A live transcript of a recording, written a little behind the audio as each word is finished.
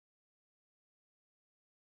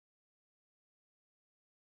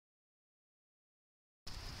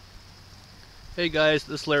Hey guys,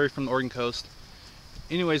 this is Larry from the Oregon coast.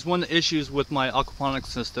 Anyways, one of the issues with my aquaponics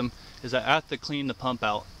system is I have to clean the pump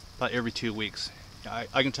out about every 2 weeks. I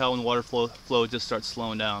can tell when the water flow just starts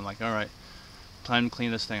slowing down. I'm like, alright, time to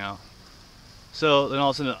clean this thing out. So then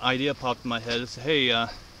all of a sudden an idea popped in my head. It's, hey, I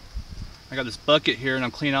got this bucket here and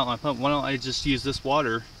I'm cleaning out my pump. Why don't I just use this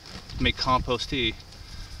water to make compost tea?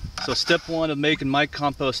 So step one of making my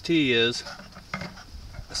compost tea is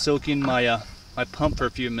soaking my my pump for a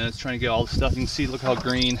few minutes, trying to get all the stuff. You can see, look how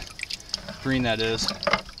green that is.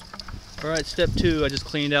 Alright, step two, I just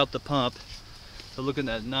cleaned out the pump. So look at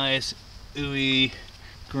that nice ooey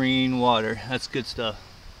green water. That's good stuff.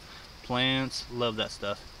 Plants love that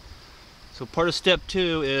stuff. So part of step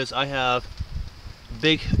two is I have a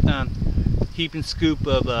big heaping scoop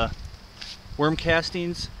of worm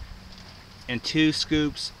castings and 2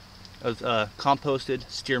 scoops of composted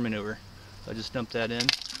steer manure. So I just dump that in.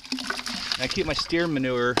 And I keep my steer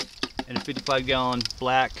manure in a 55-gallon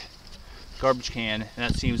black garbage can, and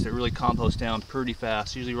that seems to really compost down pretty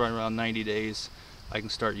fast. Usually right around 90 days I can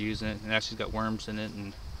start using it, and actually got worms in it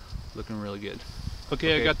and looking really good.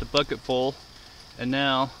 Okay, I got the bucket full, and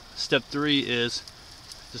now step 3 is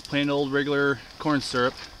just plain old regular corn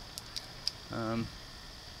syrup. I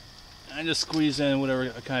just squeeze in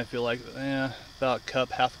whatever I kind of feel like, about a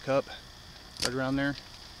cup, half a cup, right around there.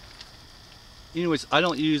 Anyways, I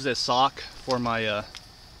don't use a sock for my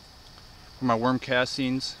worm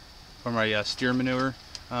castings or my steer manure.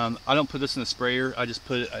 I don't put this in a sprayer. I just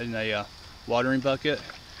put it in a watering bucket,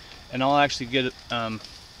 and I'll actually get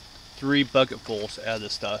 3 bucketfuls out of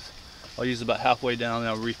this stuff. I'll use about halfway down and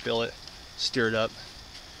I'll refill it, stir it up,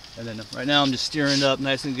 and then right now I'm just stirring it up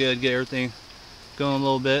nice and good, get everything going a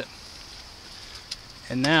little bit.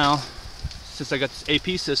 And now, since I got this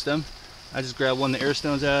AP system, I just grab one of the air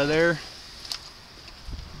stones out of there,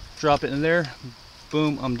 drop it in there,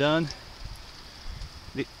 boom, I'm done.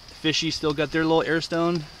 The fishy still got their little air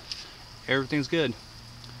stone, everything's good.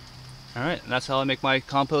 Alright, and that's how I make my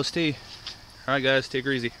compost tea. Alright guys, take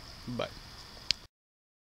her easy. Bye.